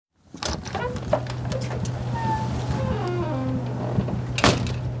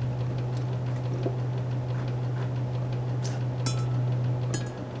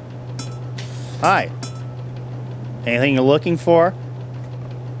Hi. Anything you're looking for?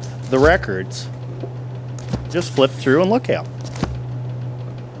 The records. Just flip through and look at them.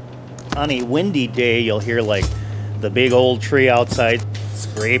 On a windy day, you'll hear like the big old tree outside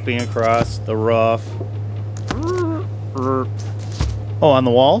scraping across the roof. Oh, on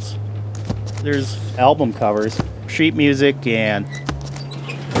the walls? There's album covers, sheet music, and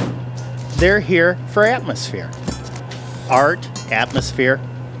they're here for atmosphere. Art, atmosphere,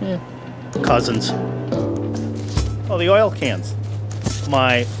 cousins. Oh, the oil cans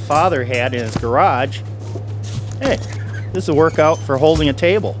my father had in his garage. Hey, this is a workout for holding a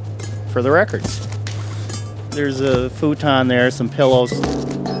table for the records. There's a futon there, some pillows,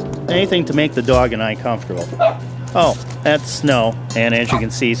 anything to make the dog and I comfortable. Oh, that's snow, and as you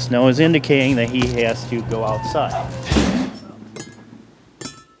can see, snow is indicating that he has to go outside.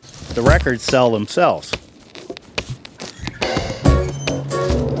 The records sell themselves.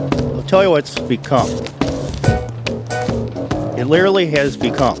 I'll tell you what it's become. It literally has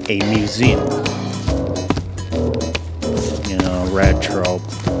become a museum. You know, retro,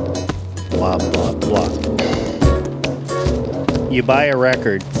 blah, blah, blah. You buy a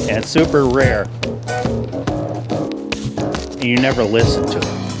record, and it's super rare, and you never listen to it.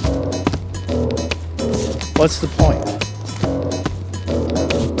 What's the point?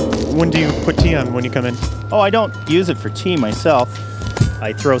 When do you put tea on when you come in? Oh, I don't use it for tea myself.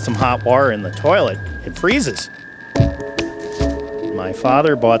 I throw some hot water in the toilet. It freezes. My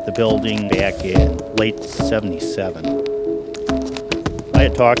father bought the building back in late '77. I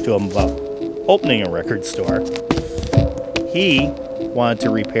had talked to him about opening a record store. He wanted to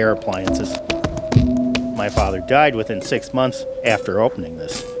repair appliances. My father died within 6 months after opening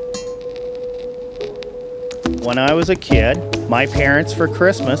this. When I was a kid, my parents for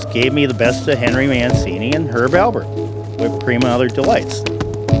Christmas gave me the best of Henry Mancini and Herb Alpert, whipped cream and other delights.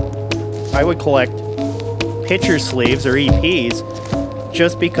 I would collect picture sleeves or EPs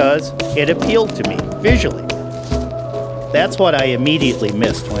just because it appealed to me visually. That's what I immediately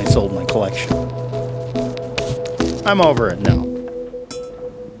missed when I sold my collection. I'm over it now.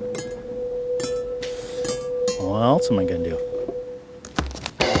 What else am I gonna do?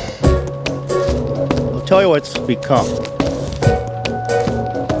 I'll tell you what it's become.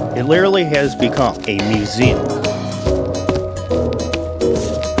 It literally has become a museum.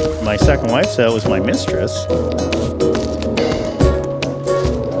 My second wife said it was my mistress.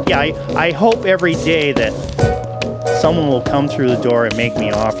 Yeah, I hope every day that someone will come through the door and make me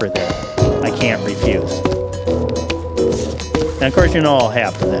an offer that I can't refuse. And of course, you know I'll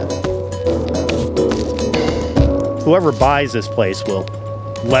happen then. Whoever buys this place will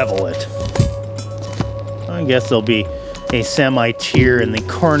level it. I guess there'll be a semi-tear in the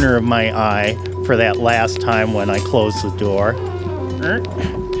corner of my eye for that last time when I closed the door.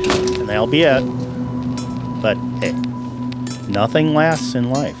 And that'll be it. But hey, nothing lasts in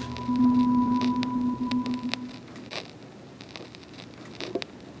life.